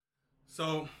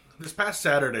So this past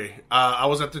Saturday, I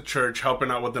was at the church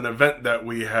helping out with an event that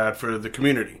we had for the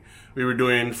community. We were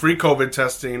doing free COVID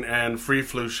testing and free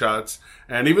flu shots.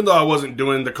 And even though I wasn't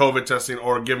doing the COVID testing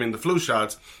or giving the flu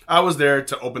shots, I was there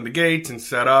to open the gates and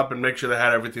set up and make sure they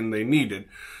had everything they needed.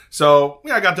 So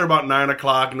yeah, I got there about 9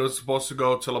 o'clock and it was supposed to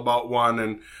go till about 1.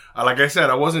 And like I said,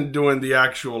 I wasn't doing the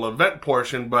actual event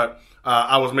portion, but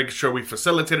I was making sure we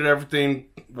facilitated everything,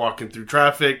 walking through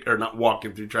traffic, or not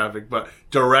walking through traffic, but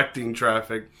directing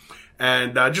traffic.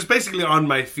 And just basically on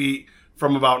my feet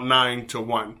from about 9 to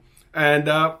 1. And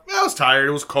I was tired.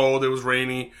 It was cold. It was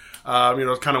rainy. It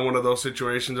was kind of one of those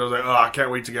situations. I was like, oh, I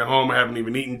can't wait to get home. I haven't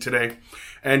even eaten today.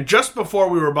 And just before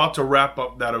we were about to wrap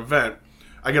up that event,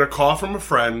 I get a call from a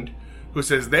friend who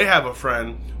says they have a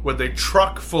friend with a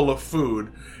truck full of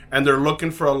food and they're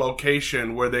looking for a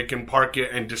location where they can park it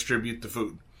and distribute the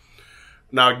food.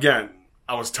 Now, again,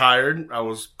 I was tired, I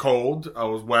was cold, I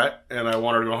was wet, and I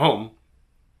wanted to go home.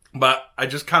 But I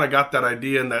just kind of got that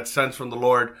idea and that sense from the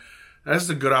Lord. This is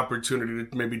a good opportunity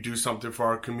to maybe do something for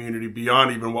our community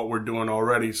beyond even what we're doing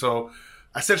already. So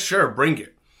I said, sure, bring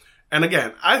it. And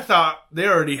again, I thought they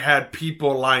already had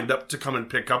people lined up to come and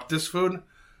pick up this food.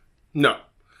 No.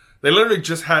 They literally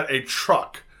just had a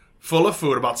truck full of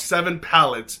food, about 7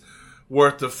 pallets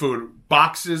worth of food,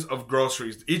 boxes of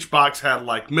groceries. Each box had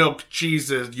like milk,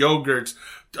 cheeses, yogurts,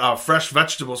 fresh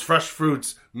vegetables, fresh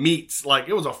fruits, meats. Like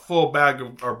it was a full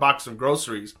bag or box of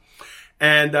groceries.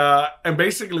 And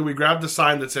basically we grabbed the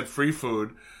sign that said free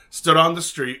food, stood on the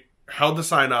street, held the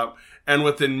sign up, and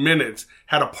within minutes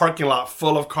had a parking lot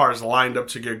full of cars lined up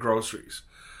to get groceries.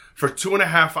 For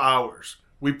 2.5 hours,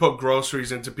 we put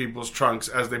groceries into people's trunks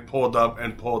as they pulled up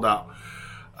and pulled out.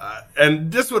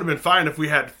 And this would have been fine if we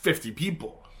had 50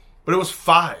 people, but it was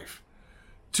 5.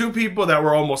 2 people that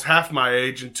were almost half my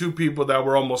age and 2 people that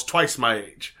were almost twice my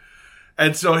age.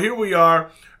 And so here we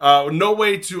are, no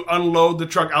way to unload the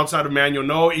truck outside of manual,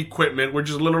 no equipment. We're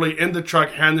just literally in the truck,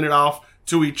 handing it off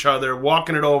to each other,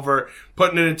 walking it over,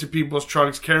 putting it into people's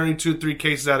trunks, carrying 2-3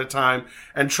 cases at a time.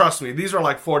 And trust me, these are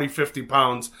like 40, 50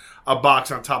 pounds a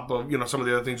box on top of, some of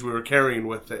the other things we were carrying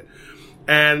with it.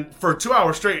 And for 2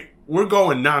 hours straight, we're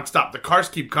going nonstop. The cars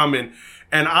keep coming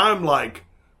and I'm like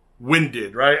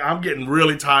winded, right? I'm getting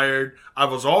really tired. I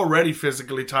was already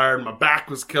physically tired. My back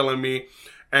was killing me.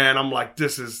 And I'm like,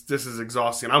 this is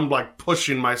exhausting. I'm like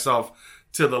pushing myself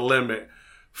to the limit.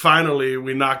 Finally,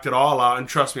 we knocked it all out. And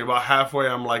trust me, about halfway,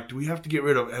 I'm like, do we have to get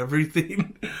rid of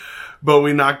everything? But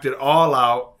we knocked it all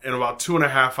out in about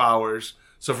 2.5 hours.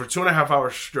 So for 2.5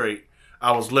 hours straight,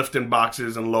 I was lifting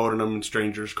boxes and loading them in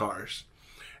strangers' cars.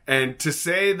 And to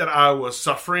say that I was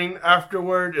suffering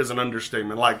afterward is an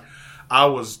understatement. Like, I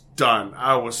was done.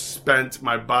 I was spent.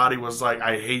 My body was like,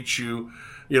 I hate you.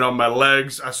 My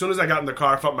legs, as soon as I got in the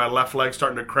car, I felt my left leg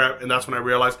starting to cramp. And that's when I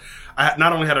realized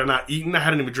not only had I not eaten, I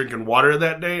hadn't even drinking water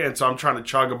that day. And so I'm trying to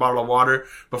chug a bottle of water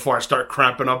before I start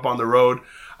cramping up on the road.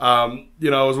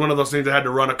 It was one of those things I had to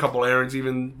run a couple errands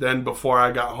even then before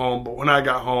I got home. But when I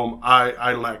got home,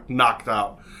 I like knocked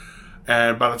out.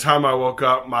 And by the time I woke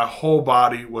up, my whole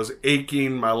body was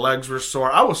aching. My legs were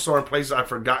sore. I was sore in places I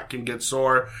forgot can get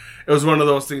sore. It was one of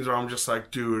those things where I'm just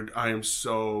like, dude, I am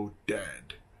so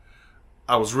dead.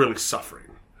 I was really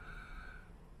suffering.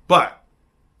 But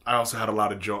I also had a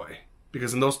lot of joy.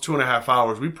 Because in those 2.5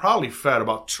 hours, we probably fed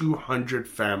about 200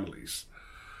 families.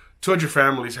 200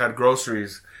 families had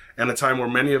groceries in a time where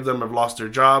many of them have lost their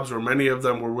jobs, where many of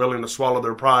them were willing to swallow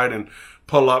their pride and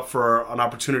pull up for an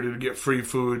opportunity to get free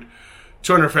food.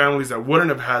 200 families that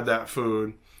wouldn't have had that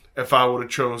food if I would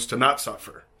have chose to not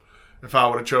suffer. If I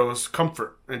would have chose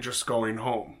comfort and just going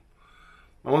home.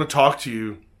 I want to talk to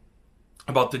you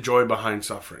about the joy behind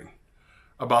suffering.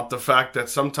 About the fact that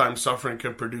sometimes suffering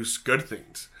can produce good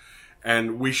things.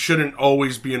 And we shouldn't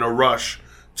always be in a rush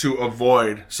to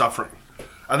avoid suffering.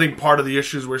 I think part of the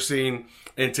issues we're seeing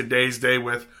in today's day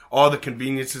with all the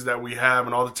conveniences that we have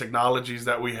and all the technologies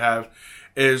that we have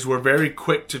is we're very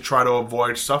quick to try to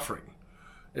avoid suffering.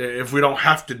 If we don't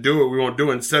have to do it, we won't do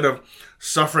it. Instead of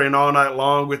suffering all night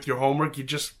long with your homework, you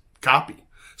just copy.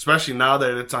 Especially now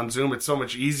that it's on Zoom, it's so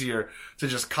much easier to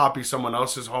just copy someone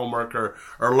else's homework or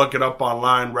look it up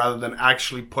online rather than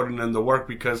actually putting in the work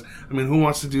because, who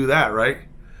wants to do that, right?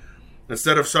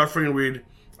 Instead of suffering,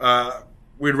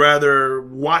 we'd rather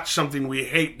watch something we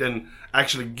hate than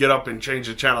actually get up and change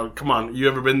the channel. Come on, you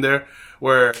ever been there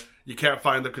where you can't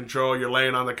find the control, you're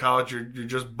laying on the couch, you're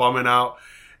just bumming out,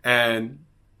 and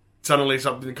suddenly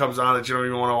something comes on that you don't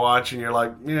even want to watch, and you're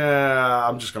like, yeah,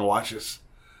 I'm just going to watch this.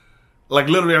 Like,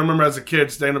 literally, I remember as a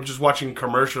kid staying up just watching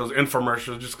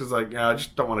infomercials, just because, I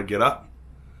just don't want to get up.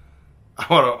 I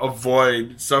want to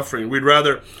avoid suffering. We'd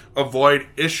rather avoid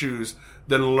issues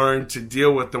than learn to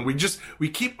deal with them. We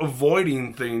keep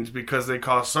avoiding things because they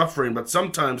cause suffering, but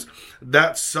sometimes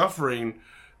that suffering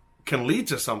can lead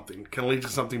to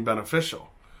something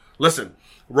beneficial. Listen,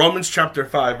 Romans chapter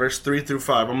 5, verse 3 through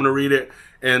 5. I'm going to read it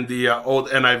in the old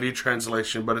NIV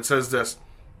translation, but it says this: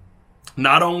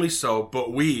 "Not only so,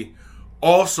 but we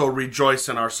also rejoice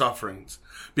in our sufferings,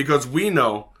 because we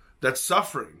know that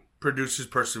suffering produces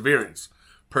perseverance,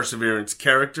 perseverance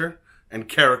character, and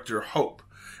character hope.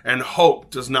 And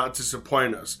hope does not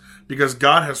disappoint us, because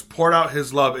God has poured out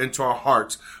his love into our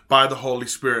hearts by the Holy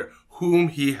Spirit, whom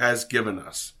he has given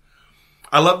us."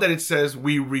 I love that it says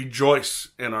we rejoice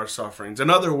in our sufferings. In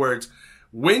other words,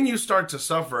 when you start to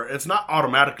suffer, it's not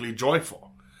automatically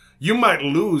joyful. You might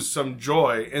lose some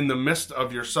joy in the midst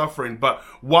of your suffering, but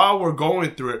while we're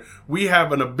going through it, we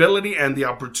have an ability and the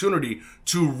opportunity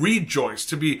to rejoice,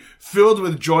 to be filled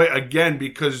with joy again,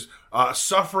 because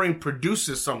suffering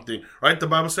produces something, right? The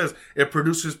Bible says it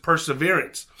produces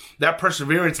perseverance. That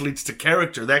perseverance leads to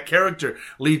character. That character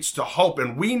leads to hope.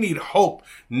 And we need hope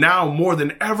now more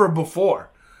than ever before.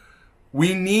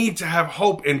 We need to have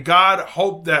hope in God,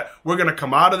 hope that we're going to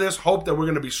come out of this, hope that we're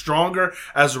going to be stronger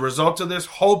as a result of this,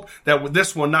 hope that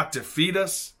this will not defeat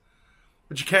us.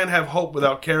 But you can't have hope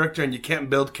without character, and you can't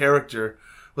build character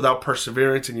without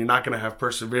perseverance, and you're not going to have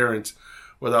perseverance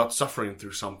without suffering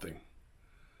through something.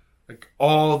 Like,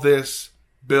 all this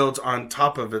builds on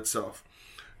top of itself.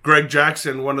 Greg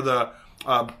Jackson, one of the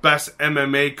best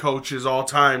MMA coaches all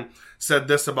time, said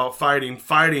this about fighting.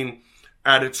 Fighting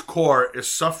at its core is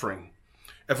suffering.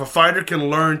 If a fighter can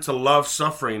learn to love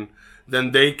suffering,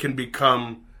 then they can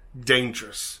become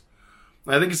dangerous.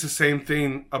 I think it's the same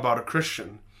thing about a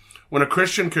Christian. When a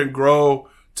Christian can grow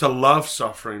to love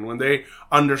suffering, when they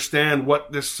understand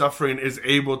what this suffering is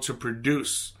able to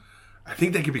produce, I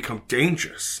think they can become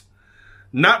dangerous.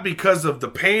 Not because of the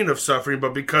pain of suffering,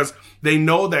 but because they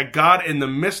know that God in the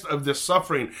midst of this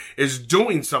suffering is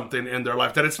doing something in their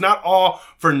life. That it's not all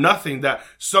for nothing, that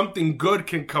something good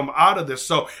can come out of this.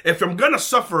 So if I'm going to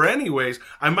suffer anyways,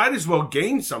 I might as well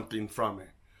gain something from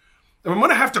it. If I'm going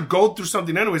to have to go through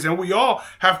something anyways, and we all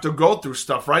have to go through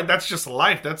stuff, right? That's just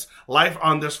life. That's life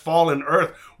on this fallen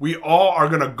earth. We all are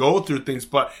going to go through things.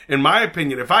 But in my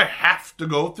opinion, if I have to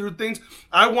go through things,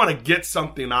 I want to get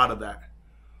something out of that.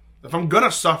 If I'm going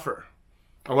to suffer,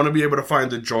 I want to be able to find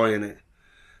the joy in it.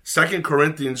 2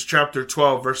 Corinthians chapter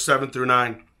 12, verse 7 through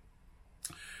 9.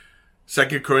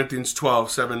 2 Corinthians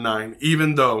 12, 7, 9.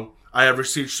 "Even though I have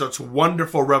received such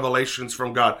wonderful revelations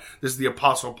from God," this is the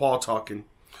Apostle Paul talking,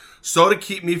 "so to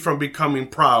keep me from becoming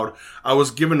proud, I was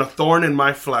given a thorn in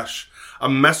my flesh, a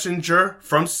messenger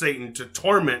from Satan to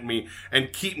torment me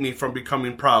and keep me from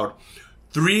becoming proud.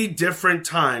 3 different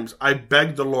times I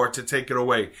begged the Lord to take it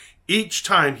away. Each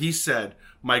time he said,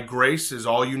 'My grace is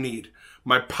all you need.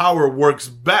 My power works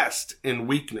best in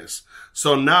weakness.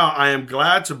 So now I am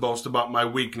glad to boast about my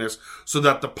weakness so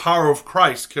that the power of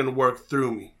Christ can work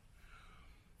through me.'"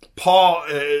 Paul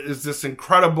is this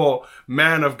incredible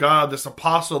man of God, this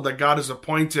apostle that God has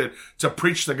appointed to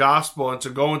preach the gospel and to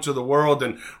go into the world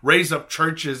and raise up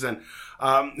churches. And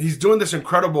he's doing this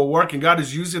incredible work, and God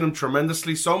is using him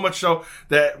tremendously, so much so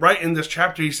that right in this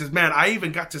chapter, he says, man, I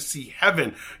even got to see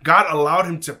heaven. God allowed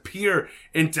him to peer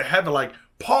into heaven. Like,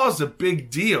 Paul's a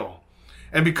big deal.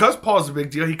 And because Paul's a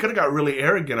big deal, he could have got really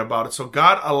arrogant about it. So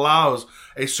God allows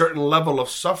a certain level of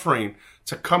suffering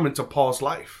to come into Paul's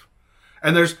life.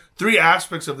 And there's 3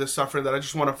 aspects of this suffering that I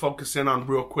just want to focus in on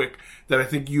real quick that I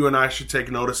think you and I should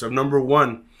take notice of. Number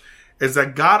 1 is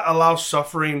that God allows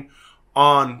suffering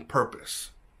on purpose.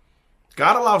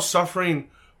 God allows suffering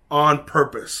on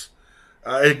purpose.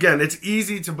 Again, it's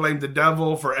easy to blame the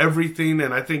devil for everything,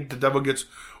 and I think the devil gets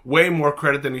way more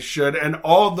credit than he should. And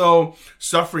although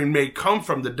suffering may come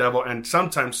from the devil, and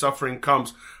sometimes suffering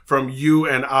comes from you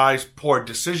and I's poor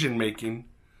decision making,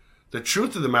 the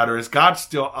truth of the matter is God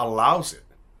still allows it.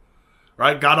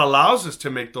 Right? God allows us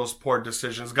to make those poor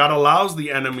decisions. God allows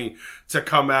the enemy to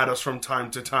come at us from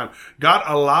time to time. God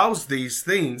allows these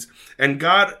things, and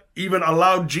God even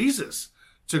allowed Jesus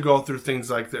to go through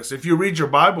things like this. If you read your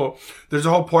Bible, there's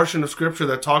a whole portion of scripture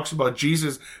that talks about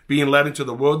Jesus being led into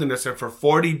the wilderness, and for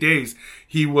 40 days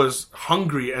he was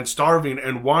hungry and starving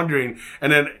and wandering.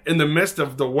 And then in the midst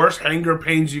of the worst hunger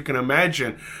pains you can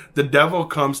imagine, the devil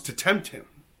comes to tempt him,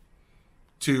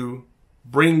 to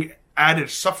bring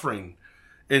added suffering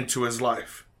into his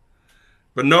life.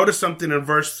 But notice something in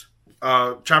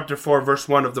chapter 4, verse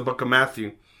 1 of the book of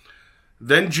Matthew.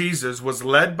 "Then Jesus was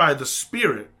led by the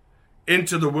Spirit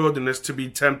into the wilderness to be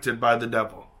tempted by the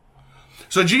devil."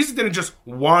 So Jesus didn't just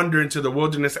wander into the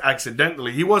wilderness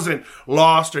accidentally. He wasn't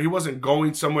lost, or he wasn't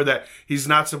going somewhere that he's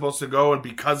not supposed to go, and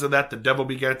because of that, the devil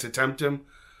began to tempt him.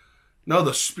 No,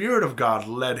 the Spirit of God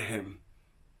led him,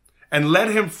 and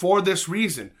led him for this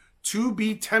reason, to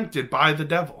be tempted by the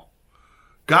devil.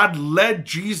 God led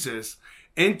Jesus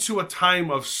into a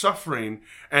time of suffering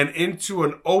and into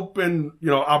an open,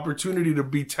 opportunity to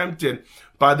be tempted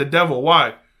by the devil.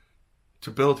 Why?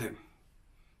 To build him.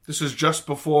 This is just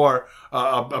before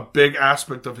a big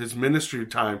aspect of his ministry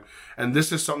time. And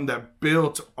this is something that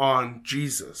built on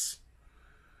Jesus.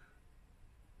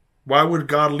 Why would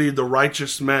God lead the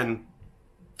righteous men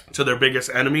to their biggest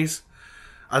enemies?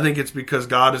 I think it's because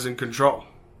God is in control.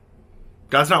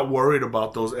 God's not worried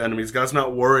about those enemies. God's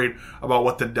not worried about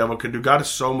what the devil could do. God is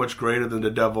so much greater than the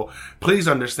devil. Please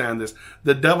understand this.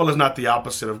 The devil is not the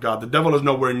opposite of God. The devil is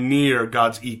nowhere near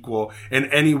God's equal in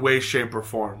any way, shape, or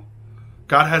form.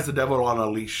 God has the devil on a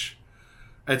leash.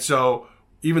 And so,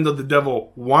 even though the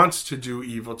devil wants to do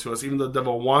evil to us, even though the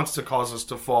devil wants to cause us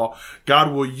to fall,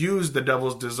 God will use the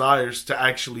devil's desires to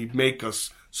actually make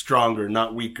us stronger,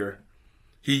 not weaker.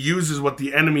 He uses what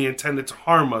the enemy intended to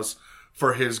harm us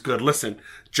for his good. Listen,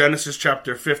 Genesis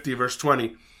chapter 50, verse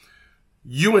 20.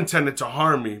 You intended to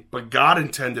harm me, but God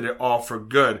intended it all for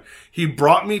good. He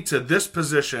brought me to this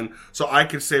position so I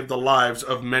could save the lives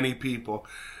of many people.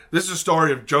 This is a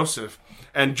story of Joseph.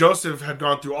 And Joseph had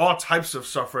gone through all types of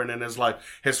suffering in his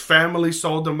life. His family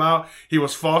sold him out. He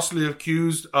was falsely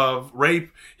accused of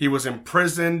rape. He was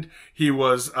imprisoned. He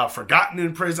was forgotten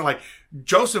in prison. Like,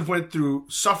 Joseph went through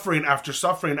suffering after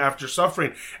suffering after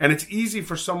suffering. And it's easy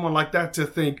for someone like that to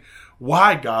think,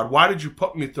 why, God? Why did you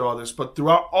put me through all this? But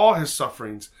throughout all his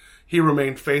sufferings, he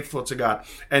remained faithful to God.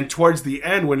 And towards the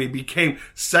end, when he became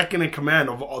second in command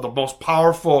of the most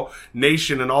powerful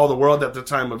nation in all the world at the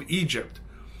time of Egypt,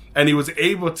 and he was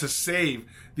able to save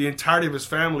the entirety of his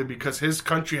family because his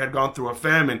country had gone through a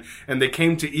famine, and they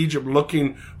came to Egypt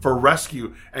looking for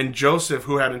rescue. And Joseph,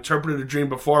 who had interpreted a dream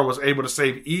before and was able to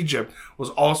save Egypt, was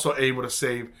also able to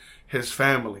save his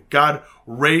family. God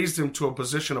raised him to a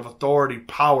position of authority,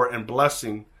 power, and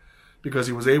blessing because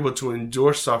he was able to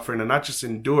endure suffering, and not just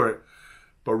endure it,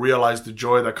 but realize the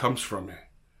joy that comes from it.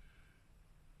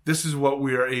 This is what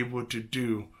we are able to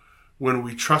do when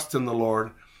we trust in the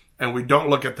Lord and we don't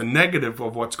look at the negative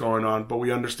of what's going on, but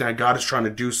we understand God is trying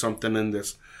to do something in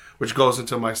this, which goes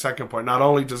into my second point. Not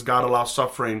only does God allow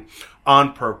suffering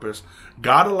on purpose,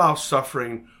 God allows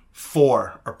suffering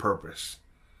for a purpose.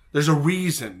 There's a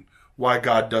reason why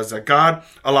God does that. God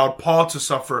allowed Paul to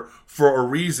suffer for a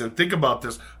reason. Think about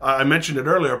this. I mentioned it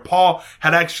earlier. Paul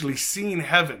had actually seen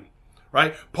heaven,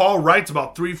 right? Paul writes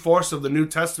about 3/4 of the New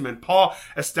Testament. Paul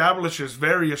establishes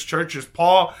various churches.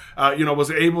 Paul,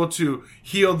 was able to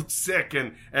heal the sick,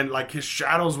 and like his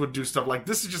shadows would do stuff. Like,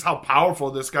 this is just how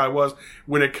powerful this guy was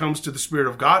when it comes to the Spirit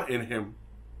of God in him.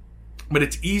 But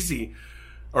it's easy,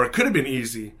 or it could have been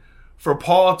easy, for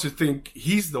Paul to think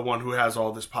he's the one who has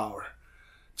all this power,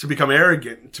 to become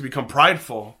arrogant, to become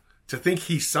prideful, to think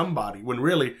he's somebody, when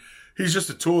really he's just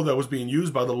a tool that was being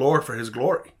used by the Lord for his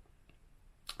glory.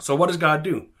 So what does God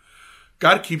do?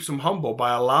 God keeps him humble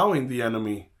by allowing the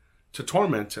enemy to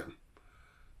torment him,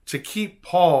 to keep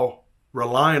Paul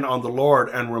relying on the Lord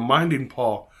and reminding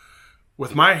Paul,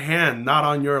 with my hand not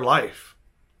on your life,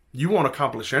 you won't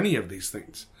accomplish any of these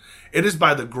things. It is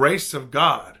by the grace of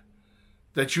God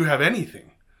that you have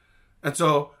anything. And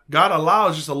so God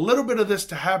allows just a little bit of this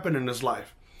to happen in his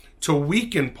life to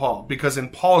weaken Paul, because in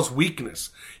Paul's weakness,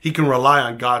 he can rely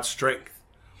on God's strength.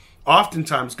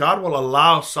 Oftentimes, God will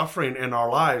allow suffering in our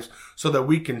lives so that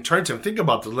we can turn to him. Think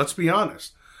about this. Let's be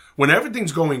honest. When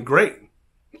everything's going great,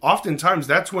 oftentimes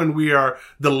that's when we are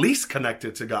the least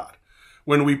connected to God.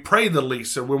 When we pray the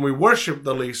least, or when we worship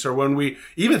the least, or when we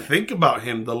even think about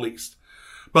him the least.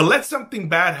 But let something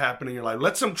bad happen in your life.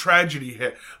 Let some tragedy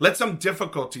hit. Let some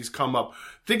difficulties come up.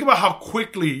 Think about how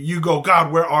quickly you go,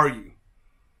 God, where are you?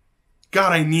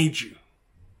 God, I need you.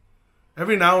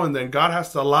 Every now and then, God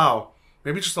has to allow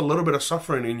maybe just a little bit of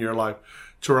suffering in your life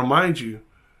to remind you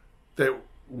that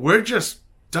we're just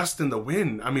dust in the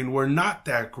wind. I mean, we're not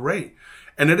that great.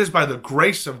 And it is by the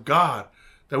grace of God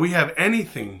that we have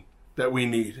anything that we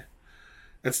need.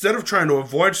 Instead of trying to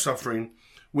avoid suffering,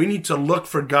 we need to look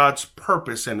for God's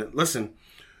purpose in it. Listen,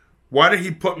 why did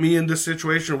he put me in this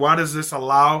situation? Why did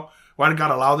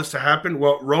God allow this to happen?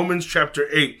 Well, Romans chapter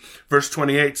 8, verse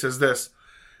 28 says this,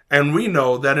 and we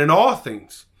know that in all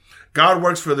things, God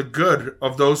works for the good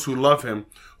of those who love him,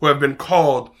 who have been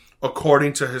called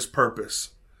according to his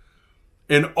purpose.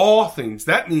 In all things,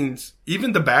 that means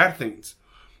even the bad things,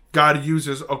 God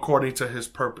uses according to his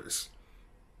purpose.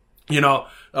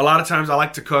 A lot of times I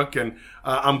like to cook, and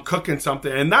I'm cooking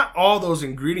something, and not all those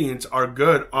ingredients are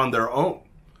good on their own.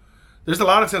 There's a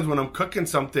lot of times when I'm cooking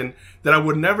something that I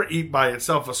would never eat by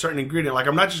itself, a certain ingredient. Like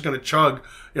I'm not just going to chug,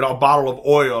 a bottle of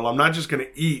oil. I'm not just going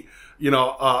to eat,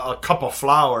 a cup of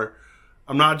flour.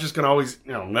 I'm not just going to always,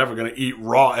 never going to eat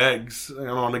raw eggs. I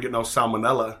don't want to get no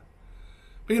salmonella.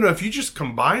 But, if you just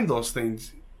combine those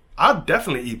things, I'll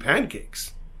definitely eat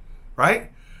pancakes,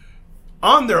 right?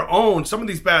 On their own, some of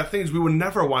these bad things we would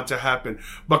never want to happen.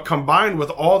 But combined with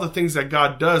all the things that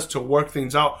God does to work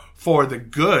things out for the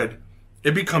good,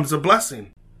 it becomes a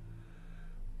blessing.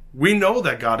 We know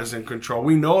that God is in control.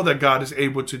 We know that God is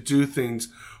able to do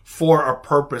things for a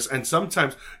purpose. And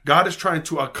sometimes God is trying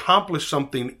to accomplish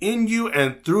something in you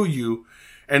and through you,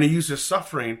 and he uses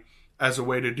suffering as a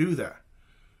way to do that.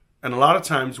 And a lot of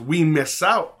times we miss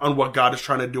out on what God is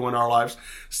trying to do in our lives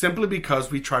simply because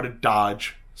we try to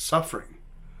dodge suffering.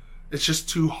 It's just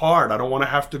too hard. I don't want to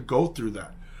have to go through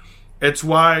that. It's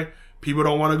why people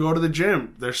don't want to go to the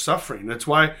gym. They're suffering. It's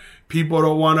why people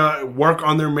don't want to work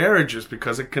on their marriages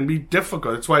because it can be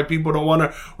difficult. It's why people don't want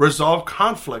to resolve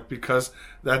conflict because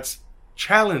that's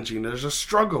challenging. There's a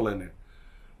struggle in it.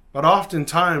 But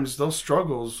oftentimes those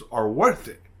struggles are worth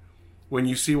it when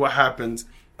you see what happens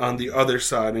on the other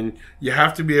side. And you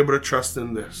have to be able to trust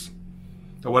in this.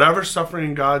 That whatever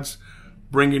suffering God's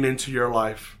bringing into your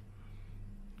life,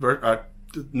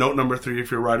 note number 3, if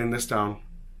you're writing this down,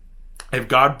 if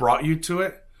God brought you to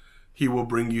it, he will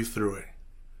bring you through it.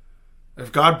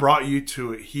 If God brought you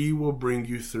to it, he will bring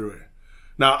you through it.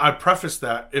 Now, I preface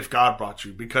that if God brought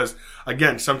you, because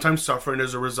again, sometimes suffering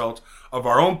is a result of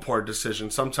our own poor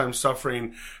decisions. Sometimes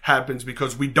suffering happens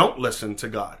because we don't listen to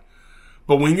God.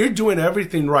 But when you're doing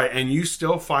everything right and you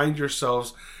still find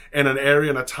yourselves in an area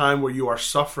and a time where you are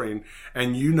suffering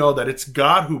and you know that it's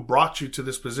God who brought you to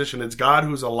this position, it's God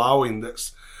who's allowing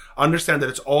this, understand that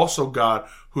it's also God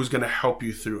who's going to help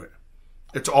you through it.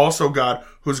 It's also God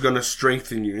who's going to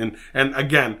strengthen you. And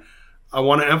again, I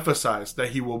want to emphasize that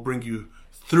he will bring you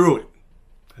through it,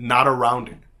 not around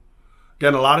it.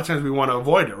 Again, a lot of times we want to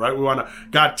avoid it, right? We want to,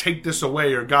 God, take this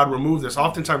away, or God, remove this.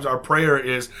 Oftentimes our prayer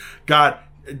is, God,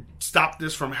 stop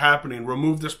this from happening.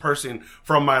 Remove this person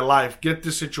from my life. Get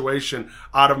this situation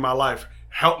out of my life.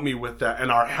 Help me with that.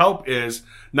 And our help is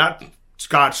not,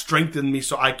 God, strengthen me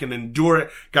so I can endure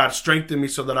it. God, strengthen me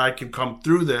so that I can come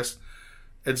through this.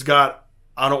 It's, God,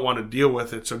 I don't want to deal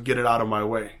with it, so get it out of my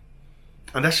way.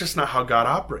 And that's just not how God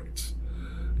operates.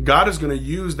 God is going to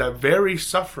use that very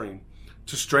suffering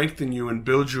to strengthen you and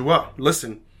build you up.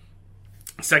 Listen,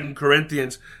 2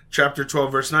 Corinthians chapter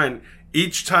 12, verse 9.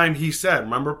 Each time he said,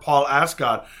 remember, Paul asked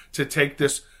God to take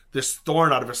this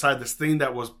thorn out of his side, this thing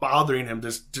that was bothering him,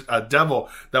 this devil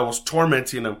that was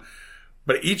tormenting him.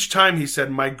 But each time he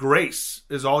said, my grace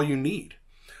is all you need.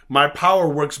 My power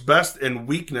works best in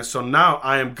weakness. So now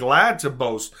I am glad to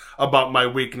boast about my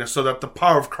weakness so that the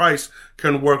power of Christ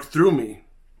can work through me.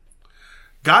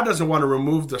 God doesn't want to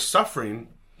remove the suffering.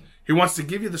 He wants to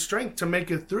give you the strength to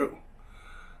make it through.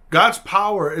 God's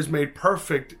power is made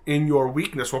perfect in your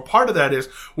weakness. Well, part of that is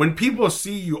when people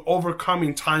see you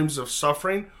overcoming times of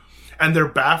suffering and they're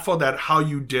baffled at how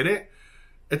you did it,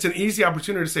 it's an easy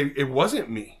opportunity to say, it wasn't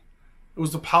me. It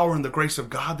was the power and the grace of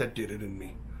God that did it in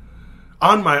me.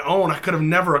 On my own, I could have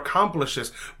never accomplished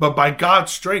this, but by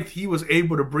God's strength, he was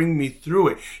able to bring me through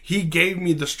it. He gave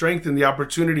me the strength and the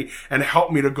opportunity and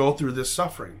helped me to go through this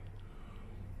suffering.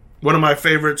 One of my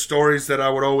favorite stories that I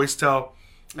would always tell,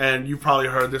 and you've probably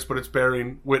heard this, but it's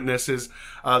bearing witness, is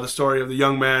the story of the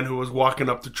young man who was walking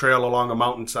up the trail along a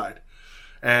mountainside.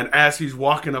 And as he's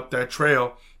walking up that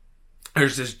trail,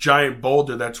 there's this giant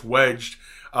boulder that's wedged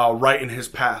right in his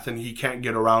path, and he can't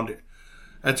get around it.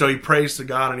 And so he prays to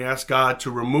God and he asks God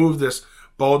to remove this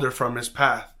boulder from his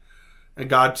path. And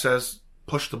God says,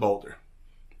 push the boulder.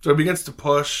 So he begins to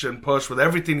push and push with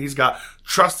everything he's got,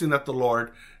 trusting that the Lord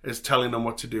is telling him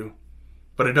what to do.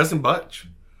 But it doesn't budge.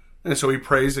 And so he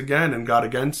prays again, and God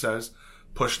again says,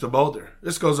 push the boulder.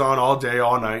 This goes on all day,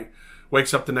 all night.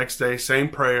 Wakes up the next day, same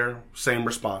prayer, same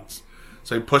response.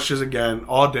 So he pushes again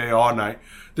all day, all night.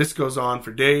 This goes on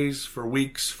for days, for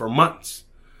weeks, for months.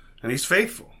 And he's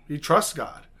faithful. He trusts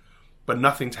God, but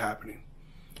nothing's happening.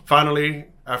 Finally,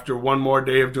 after one more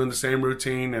day of doing the same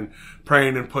routine and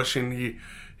praying and pushing,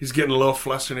 he's getting a little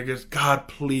flustered and he goes, God,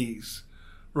 please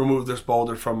remove this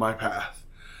boulder from my path.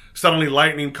 Suddenly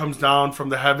lightning comes down from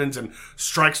the heavens and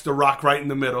strikes the rock right in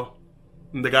the middle.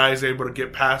 And the guy is able to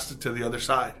get past it to the other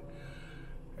side.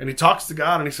 And he talks to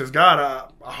God and he says, God,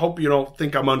 I hope you don't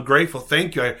think I'm ungrateful.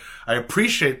 Thank you. I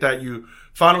appreciate that you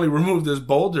finally removed this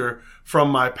boulder from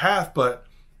my path, but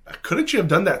couldn't you have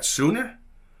done that sooner?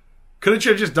 Couldn't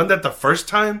you have just done that the first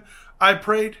time I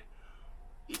prayed?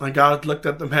 And God looked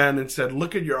at the man and said,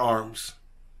 look at your arms.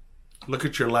 Look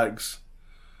at your legs.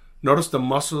 Notice the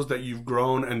muscles that you've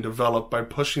grown and developed by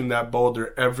pushing that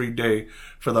boulder every day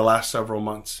for the last several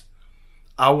months.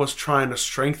 I was trying to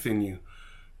strengthen you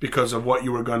because of what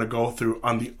you were going to go through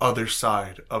on the other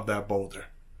side of that boulder.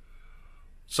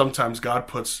 Sometimes God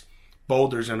puts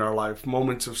boulders in our life,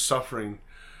 moments of suffering,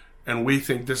 and we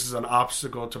think this is an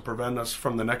obstacle to prevent us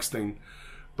from the next thing.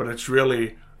 But it's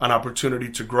really an opportunity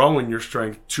to grow in your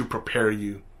strength to prepare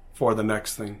you for the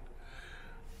next thing.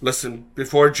 Listen,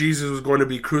 before Jesus was going to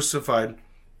be crucified,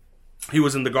 he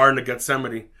was in the Garden of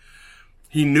Gethsemane.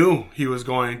 He knew he was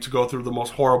going to go through the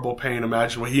most horrible pain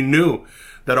imaginable. He knew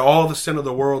that all the sin of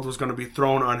the world was going to be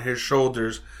thrown on his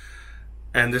shoulders,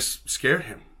 and this scared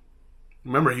him.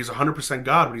 Remember, he's 100%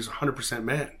 God, but he's 100%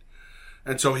 man.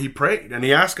 And so he prayed, and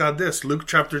he asked God this, Luke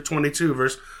chapter 22,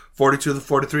 verse 42 to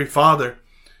 43, Father,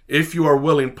 if you are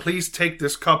willing, please take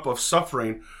this cup of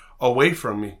suffering away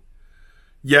from me.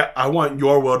 Yet I want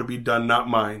your will to be done, not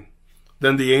mine.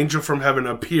 Then the angel from heaven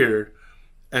appeared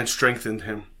and strengthened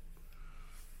him.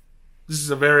 This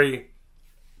is a very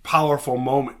powerful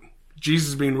moment.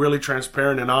 Jesus being really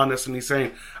transparent and honest, and he's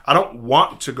saying, I don't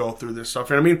want to go through this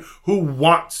suffering. I mean, who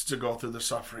wants to go through the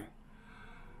suffering?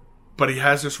 But he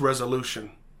has this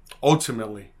resolution.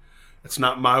 Ultimately, it's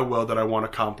not my will that I want to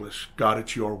accomplish. God,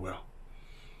 it's your will.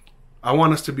 I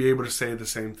want us to be able to say the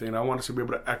same thing. I want us to be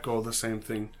able to echo the same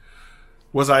thing.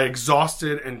 Was I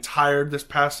exhausted and tired this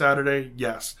past Saturday?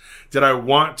 Yes. Did I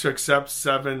want to accept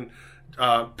 7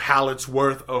 pallets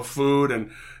worth of food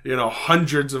and,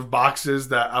 hundreds of boxes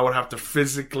that I would have to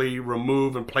physically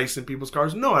remove and place in people's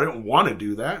cars? No, I didn't want to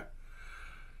do that.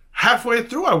 Halfway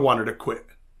through, I wanted to quit.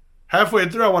 Halfway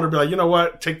through, I wanted to be like, you know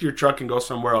what? Take your truck and go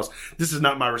somewhere else. This is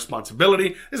not my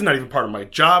responsibility. This is not even part of my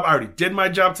job. I already did my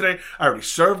job today. I already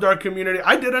served our community.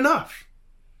 I did enough.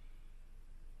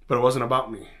 But it wasn't about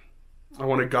me. I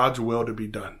wanted God's will to be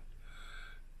done.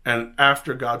 And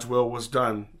after God's will was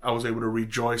done, I was able to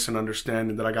rejoice in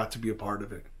understanding that I got to be a part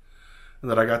of it. And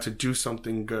that I got to do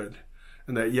something good.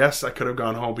 And that, yes, I could have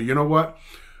gone home. But you know what?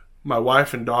 My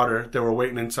wife and daughter, they were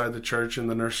waiting inside the church in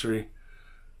the nursery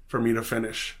for me to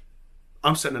finish.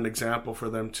 I'm setting an example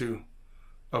for them too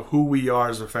of who we are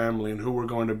as a family and who we're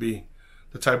going to be.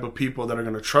 The type of people that are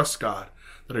going to trust God,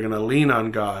 that are going to lean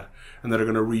on God, and that are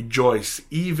going to rejoice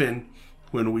even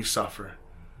when we suffer.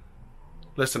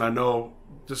 Listen, I know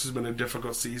this has been a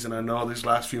difficult season. I know these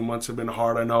last few months have been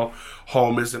hard. I know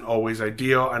home isn't always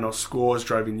ideal. I know school is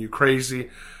driving you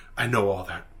crazy. I know all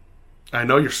that. I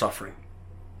know you're suffering.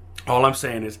 All I'm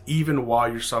saying is even while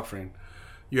you're suffering,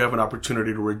 you have an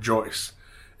opportunity to rejoice.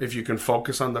 If you can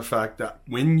focus on the fact that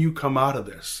when you come out of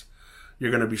this,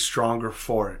 you're going to be stronger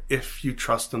for it. If you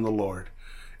trust in the Lord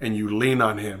and you lean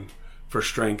on him for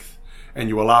strength and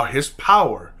you allow his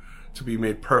power to be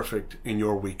made perfect in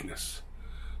your weakness.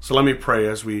 So let me pray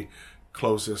as we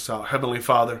close this out. Heavenly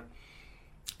Father,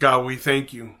 God, we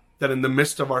thank you that in the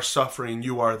midst of our suffering,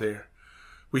 you are there.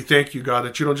 We thank you, God,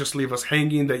 that you don't just leave us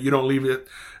hanging, that you don't leave it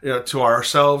to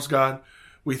ourselves, God.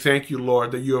 We thank you,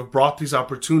 Lord, that you have brought these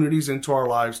opportunities into our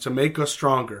lives to make us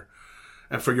stronger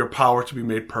and for your power to be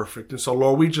made perfect. And so,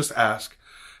 Lord, we just ask,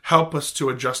 help us to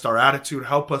adjust our attitude.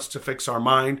 Help us to fix our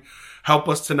mind. Help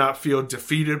us to not feel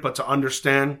defeated, but to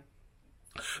understand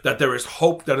that there is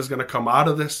hope that is going to come out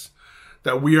of this,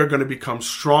 that we are going to become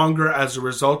stronger as a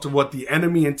result of what the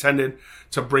enemy intended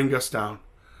to bring us down.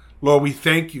 Lord, we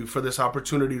thank you for this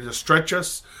opportunity to stretch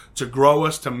us, to grow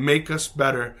us, to make us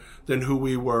better than who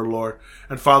we were, Lord.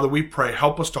 And Father, we pray,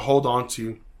 help us to hold on to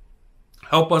you.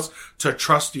 Help us to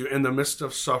trust you in the midst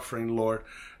of suffering, Lord.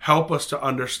 Help us to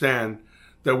understand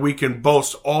that we can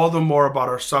boast all the more about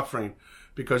our suffering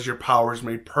because your power is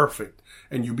made perfect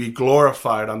and you be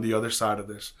glorified on the other side of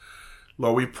this.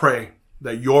 Lord, we pray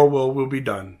that your will be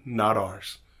done, not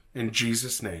ours. In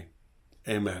Jesus' name,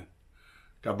 amen.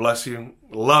 God bless you.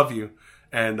 Love you.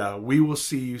 And we will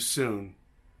see you soon,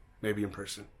 maybe in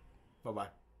person.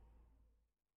 Bye-bye.